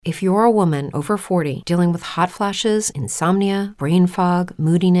If you're a woman over 40 dealing with hot flashes, insomnia, brain fog,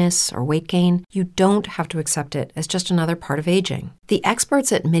 moodiness, or weight gain, you don't have to accept it as just another part of aging. The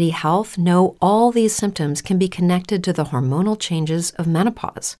experts at MIDI Health know all these symptoms can be connected to the hormonal changes of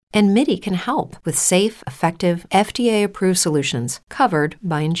menopause. And MIDI can help with safe, effective, FDA-approved solutions covered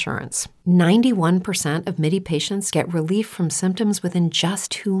by insurance. 91% of MIDI patients get relief from symptoms within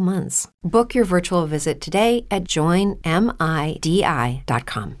just 2 months. Book your virtual visit today at joinmidi.com.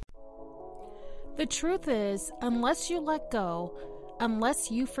 The truth is, unless you let go,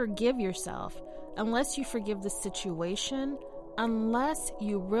 unless you forgive yourself, unless you forgive the situation, unless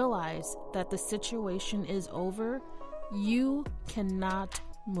you realize that the situation is over, you cannot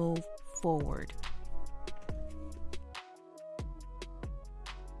move forward.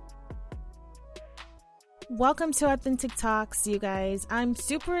 Welcome to Authentic Talks, you guys. I'm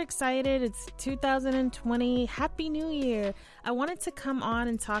super excited. It's 2020. Happy New Year. I wanted to come on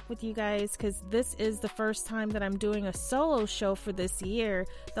and talk with you guys because this is the first time that I'm doing a solo show for this year.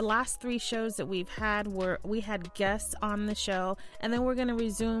 The last 3 shows that we've had we had guests on the show, and then we're going to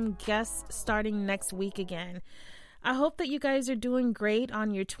resume guests starting next week again. I hope that you guys are doing great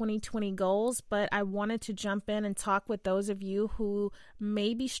on your 2020 goals, but I wanted to jump in and talk with those of you who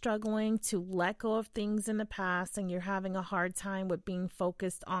may be struggling to let go of things in the past and you're having a hard time with being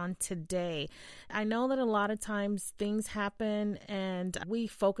focused on today. I know that a lot of times things happen and we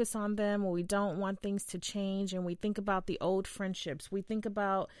focus on them or we don't want things to change, and we think about the old friendships. We think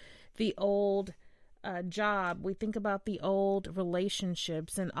about the old job, we think about the old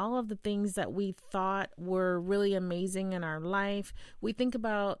relationships and all of the things that we thought were really amazing in our life. We think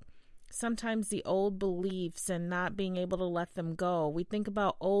about sometimes the old beliefs and not being able to let them go. We think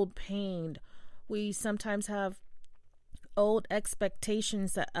about old pain. We sometimes have old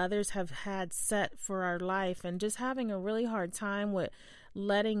expectations that others have had set for our life and just having a really hard time with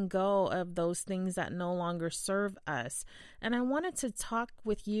letting go of those things that no longer serve us. And I wanted to talk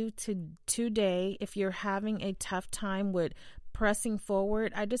with you today. If you're having a tough time with pressing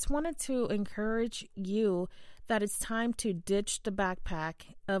forward, I just wanted to encourage you that it's time to ditch the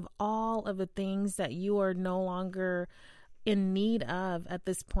backpack of all of the things that you are no longer in need of at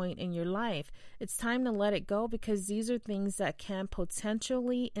this point in your life. It's time to let it go because these are things that can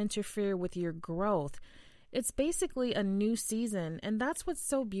potentially interfere with your growth. It's basically a new season, and that's what's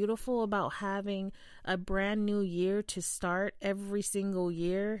so beautiful about having a brand new year to start every single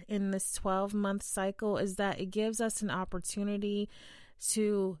year in this 12-month cycle, is that it gives us an opportunity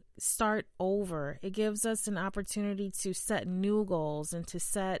to start over. It gives us an opportunity to set new goals and to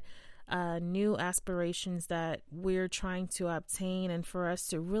set new aspirations that we're trying to obtain, and for us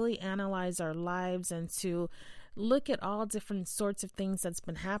to really analyze our lives and to look at all different sorts of things that's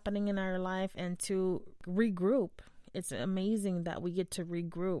been happening in our life and to regroup. It's amazing that we get to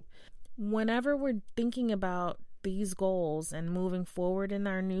regroup. Whenever we're thinking about these goals and moving forward in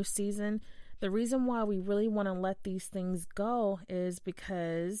our new season, the reason why we really want to let these things go is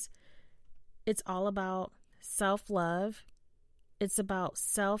because it's all about self-love. It's about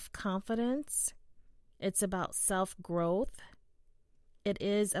self-confidence. It's about self-growth. It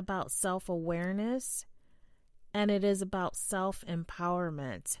is about self-awareness. And it is about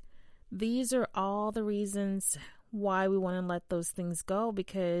self-empowerment. These are all the reasons why we want to let those things go,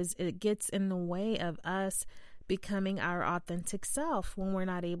 because it gets in the way of us becoming our authentic self when we're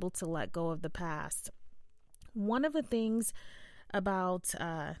not able to let go of the past. One of the things about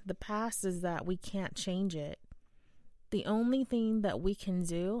the past is that we can't change it. The only thing that we can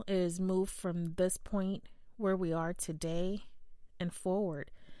do is move from this point where we are today and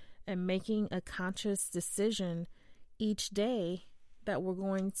forward, and making a conscious decision each day that we're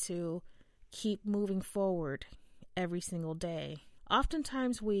going to keep moving forward every single day.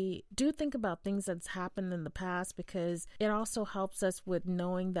 Oftentimes we do think about things that's happened in the past because it also helps us with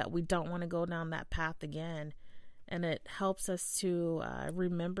knowing that we don't want to go down that path again. And it helps us to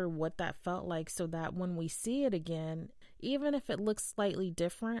remember what that felt like, so that when we see it again, even if it looks slightly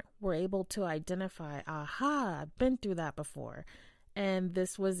different, we're able to identify, aha, I've been through that before. And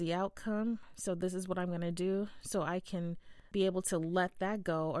this was the outcome, so this is what I'm going to do, so I can be able to let that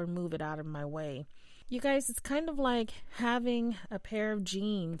go or move it out of my way. You guys, it's kind of like having a pair of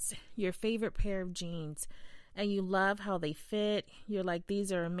jeans, your favorite pair of jeans, and you love how they fit. You're like,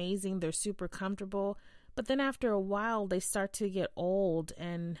 these are amazing, they're super comfortable. But then after a while, they start to get old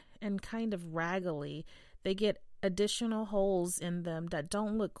and kind of raggedy. They get additional holes in them that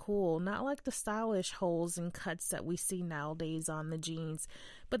don't look cool, not like the stylish holes and cuts that we see nowadays on the jeans,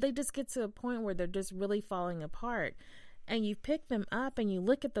 but they just get to a point where they're just really falling apart. And you pick them up and you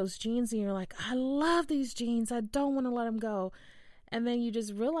look at those jeans and you're like, I love these jeans, I don't want to let them go. And then you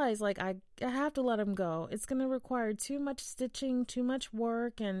just realize, like, I have to let them go. It's going to require too much stitching, too much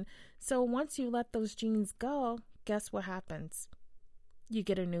work. And so once you let those jeans go, guess what happens? You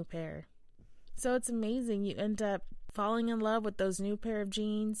get a new pair. So it's amazing. You end up falling in love with those new pair of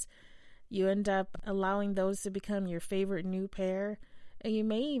jeans. You end up allowing those to become your favorite new pair. And you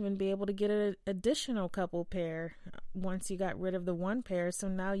may even be able to get an additional couple pair once you got rid of the one pair. So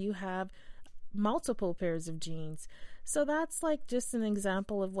now you have multiple pairs of jeans. So that's like just an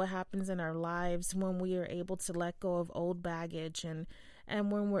example of what happens in our lives when we are able to let go of old baggage, and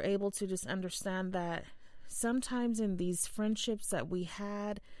when we're able to just understand that sometimes in these friendships that we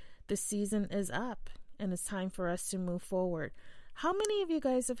had, the season is up and it's time for us to move forward. How many of you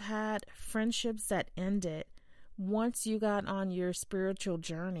guys have had friendships that ended once you got on your spiritual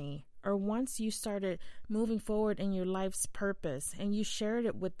journey, or once you started moving forward in your life's purpose and you shared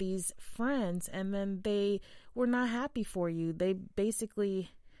it with these friends, and then they were not happy for you? They basically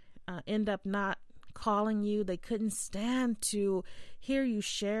end up not calling you. They couldn't stand to hear you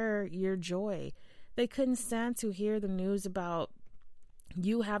share your joy. They couldn't stand to hear the news about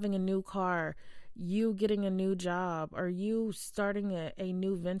you having a new car, you getting a new job, or you starting a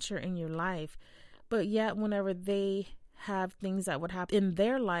new venture in your life. But yet, whenever they have things that would happen in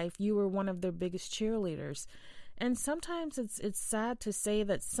their life, you were one of their biggest cheerleaders. And sometimes it's sad to say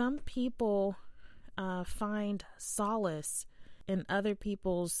that some people find solace in other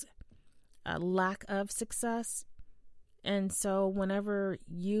people's lack of success. And so whenever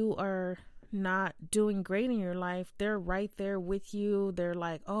you are not doing great in your life, they're right there with you. They're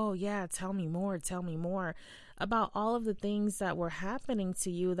like, oh yeah, tell me more about all of the things that were happening to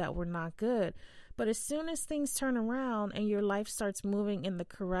you that were not good. But as soon as things turn around and your life starts moving in the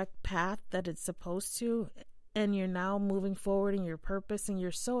correct path that it's supposed to, and you're now moving forward in your purpose, and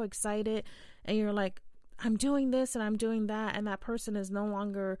you're so excited, and you're like, I'm doing this and I'm doing that, and that person is no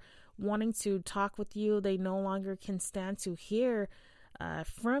longer wanting to talk with you. They no longer can stand to hear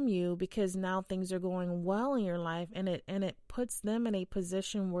from you, because now things are going well in your life, and it puts them in a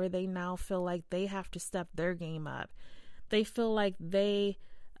position where they now feel like they have to step their game up. They feel like they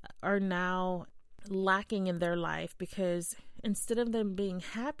are now lacking in their life, because instead of them being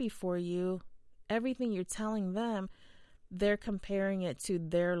happy for you, everything you're telling them, they're comparing it to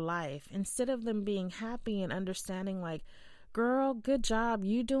their life. Instead of them being happy and understanding, like, girl, good job,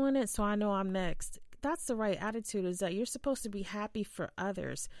 you doing it, so I know I'm next. That's the right attitude, is that you're supposed to be happy for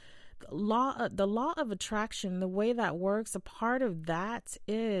others. The law of attraction, the way that works, a part of that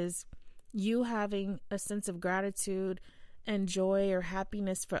is you having a sense of gratitude and joy or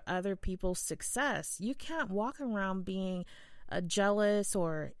happiness for other people's success. You can't walk around being jealous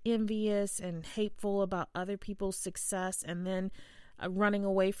or envious and hateful about other people's success, and then running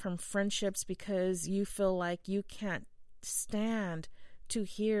away from friendships because you feel like you can't stand to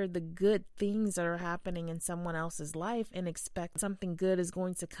hear the good things that are happening in someone else's life and expect something good is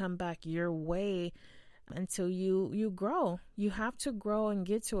going to come back your way until you grow. You have to grow and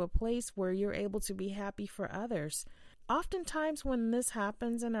get to a place where you're able to be happy for others. Oftentimes when this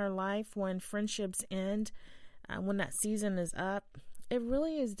happens in our life, when friendships end, when that season is up, it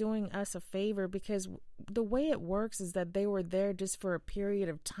really is doing us a favor, because the way it works is that they were there just for a period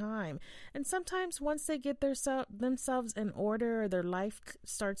of time. And sometimes once they get themselves in order, or their life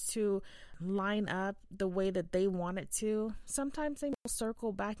starts to line up the way that they want it to, sometimes they will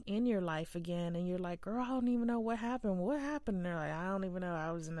circle back in your life again. And you're like, girl, I don't even know what happened. What happened? And they're like, I don't even know.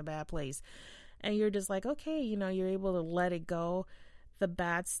 I was in a bad place. And you're just like, okay, you're able to let it go, the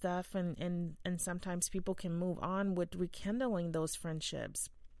bad stuff, and sometimes people can move on with rekindling those friendships.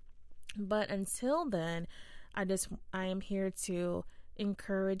 But until then, I am here to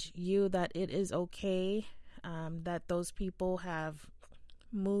encourage you that it is okay, that those people have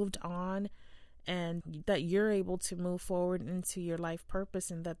moved on, and that you're able to move forward into your life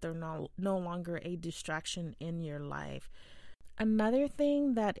purpose, and that they're no longer a distraction in your life. Another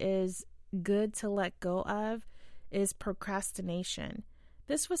thing that is good to let go of is procrastination.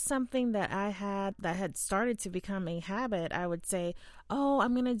 This was something that had started to become a habit. I would say, oh,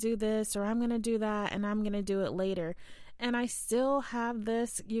 I'm going to do this, or I'm going to do that, and I'm going to do it later. And I still have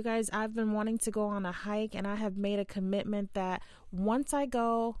this. You guys, I've been wanting to go on a hike, and I have made a commitment that once I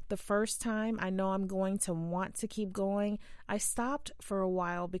go the first time, I know I'm going to want to keep going. I stopped for a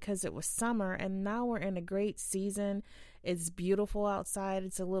while because it was summer, and now we're in a great season. It's beautiful outside.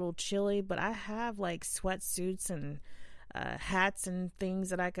 It's a little chilly, but I have like sweatsuits and hats and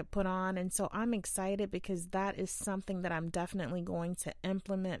things that I could put on. And so I'm excited, because that is something that I'm definitely going to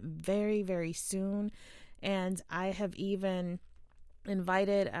implement very, very soon. And I have even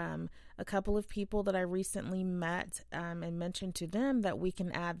invited a couple of people that I recently met and mentioned to them that we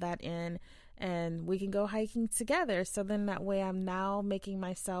can add that in and we can go hiking together. So then that way I'm now making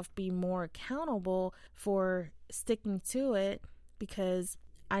myself be more accountable for sticking to it because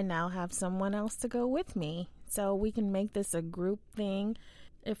I now have someone else to go with me. So we can make this a group thing.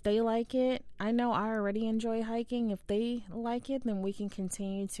 If they like it, I know I already enjoy hiking. If they like it, then we can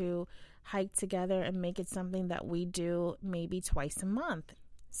continue to hike together and make it something that we do maybe twice a month.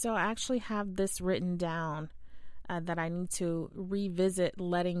 So I actually have this written down that I need to revisit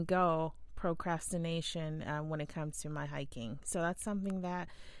letting go procrastination when it comes to my hiking. So that's something that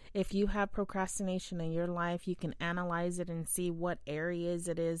if you have procrastination in your life, you can analyze it and see what areas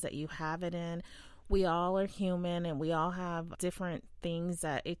it is that you have it in. We all are human and we all have different things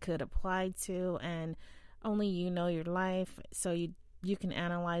that it could apply to, and only you know your life. So you can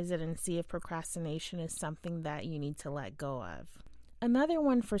analyze it and see if procrastination is something that you need to let go of. Another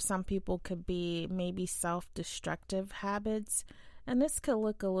one for some people could be maybe self-destructive habits. And this could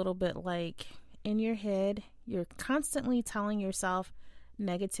look a little bit like in your head, you're constantly telling yourself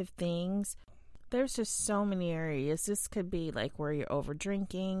negative things. There's just so many areas. This could be like where you're over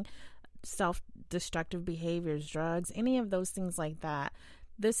drinking, self-destructive behaviors, drugs, any of those things like that.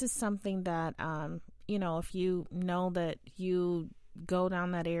 This is something that, if you know that you go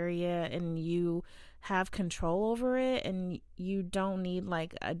down that area and you have control over it and you don't need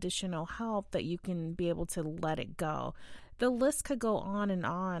like additional help, that you can be able to let it go. The list could go on and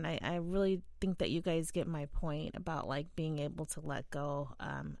on. I really think that you guys get my point about like being able to let go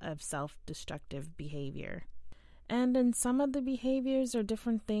of self-destructive behavior. And in some of the behaviors or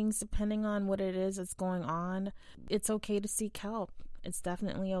different things, depending on what it is that's going on, it's okay to seek help. It's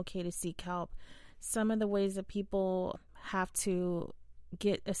definitely okay to seek help. Some of the ways that people have to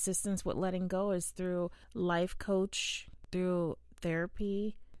get assistance with letting go is through life coach, through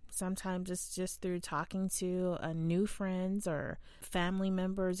therapy. Sometimes it's just through talking to new friends or family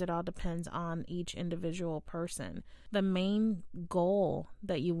members. It all depends on each individual person. The main goal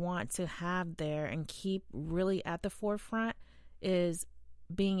that you want to have there and keep really at the forefront is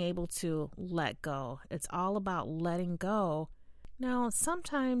being able to let go. It's all about letting go. Now,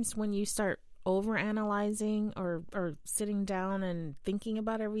 sometimes when you start overanalyzing or sitting down and thinking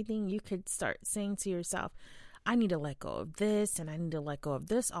about everything, you could start saying to yourself, I need to let go of this, and I need to let go of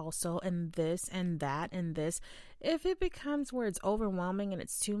this also, and this, and that, and this. If it becomes where it's overwhelming and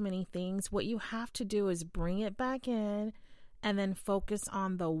it's too many things, what you have to do is bring it back in and then focus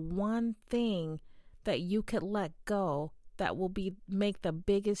on the one thing that you could let go that will make the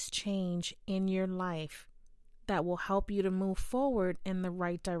biggest change in your life, that will help you to move forward in the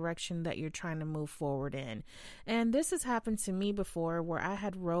right direction that you're trying to move forward in. And this has happened to me before, where I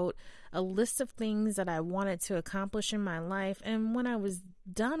had wrote a list of things that I wanted to accomplish in my life. And when I was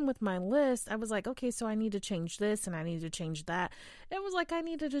done with my list, I was like, okay, so I need to change this and I need to change that. It was like I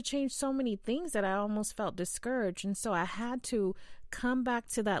needed to change so many things that I almost felt discouraged. And so I had to come back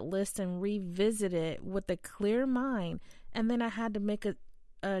to that list and revisit it with a clear mind. And then I had to make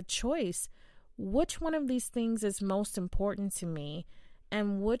a choice. Which one of these things is most important to me,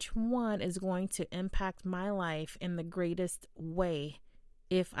 and which one is going to impact my life in the greatest way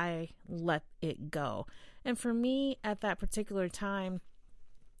if I let it go? And for me at that particular time,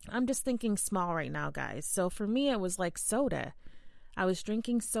 I'm just thinking small right now, guys. So for me, it was like soda. I was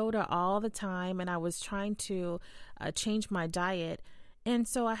drinking soda all the time, and I was trying to change my diet. And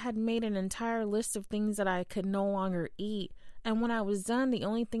so I had made an entire list of things that I could no longer eat. And when I was done, the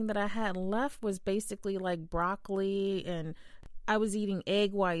only thing that I had left was basically like broccoli, and I was eating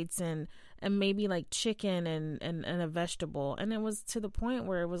egg whites and maybe like chicken and a vegetable. And it was to the point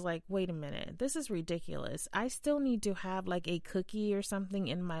where it was like, wait a minute, this is ridiculous. I still need to have like a cookie or something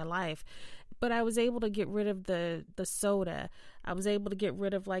in my life. But I was able to get rid of the soda. I was able to get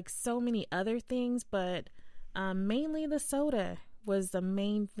rid of like so many other things, but mainly the soda was the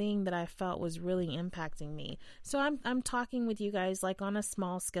main thing that I felt was really impacting me. So I'm talking with you guys like on a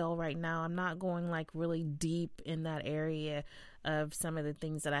small scale right now. I'm not going like really deep in that area of some of the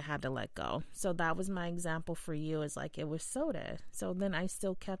things that I had to let go. So that was my example for you, is like it was soda. So then I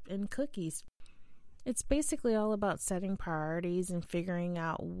still kept in cookies. It's basically all about setting priorities and figuring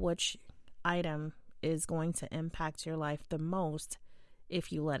out which item is going to impact your life the most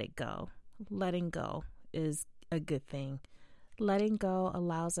if you let it go. Letting go is a good thing. Letting go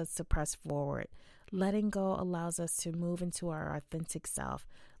allows us to press forward. Letting go allows us to move into our authentic self.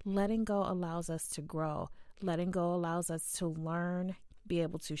 Letting go allows us to grow. Letting go allows us to learn, be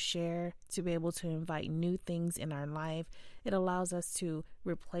able to share, to be able to invite new things in our life. It allows us to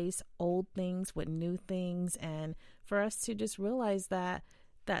replace old things with new things, and for us to just realize that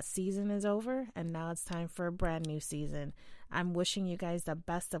that season is over and now it's time for a brand new season. I'm wishing you guys the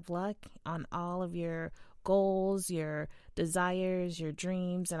best of luck on all of your goals, your desires, your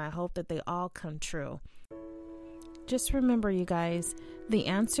dreams, and I hope that they all come true. Just remember, you guys, the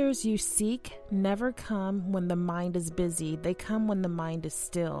answers you seek never come when the mind is busy. They come when the mind is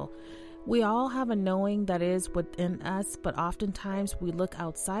still. We all have a knowing that is within us, but oftentimes we look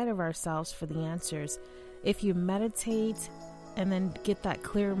outside of ourselves for the answers. If you meditate and then get that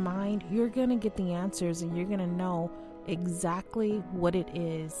clear mind, you're going to get the answers and you're going to know exactly what it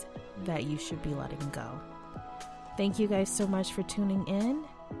is that you should be letting go. Thank you guys so much for tuning in.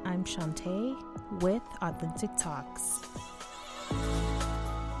 I'm Shantae with Authentic Talks.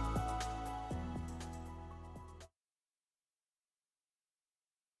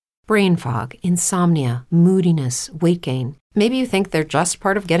 Brain fog, insomnia, moodiness, weight gain. Maybe you think they're just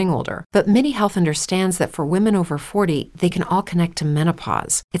part of getting older, but MIDI Health understands that for women over 40, they can all connect to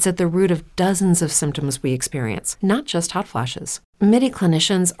menopause. It's at the root of dozens of symptoms we experience, not just hot flashes. MIDI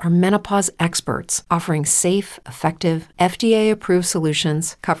clinicians are menopause experts, offering safe, effective, FDA-approved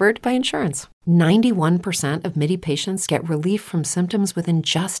solutions covered by insurance. 91% of MIDI patients get relief from symptoms within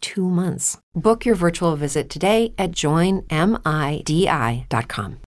just 2 months. Book your virtual visit today at joinmidi.com.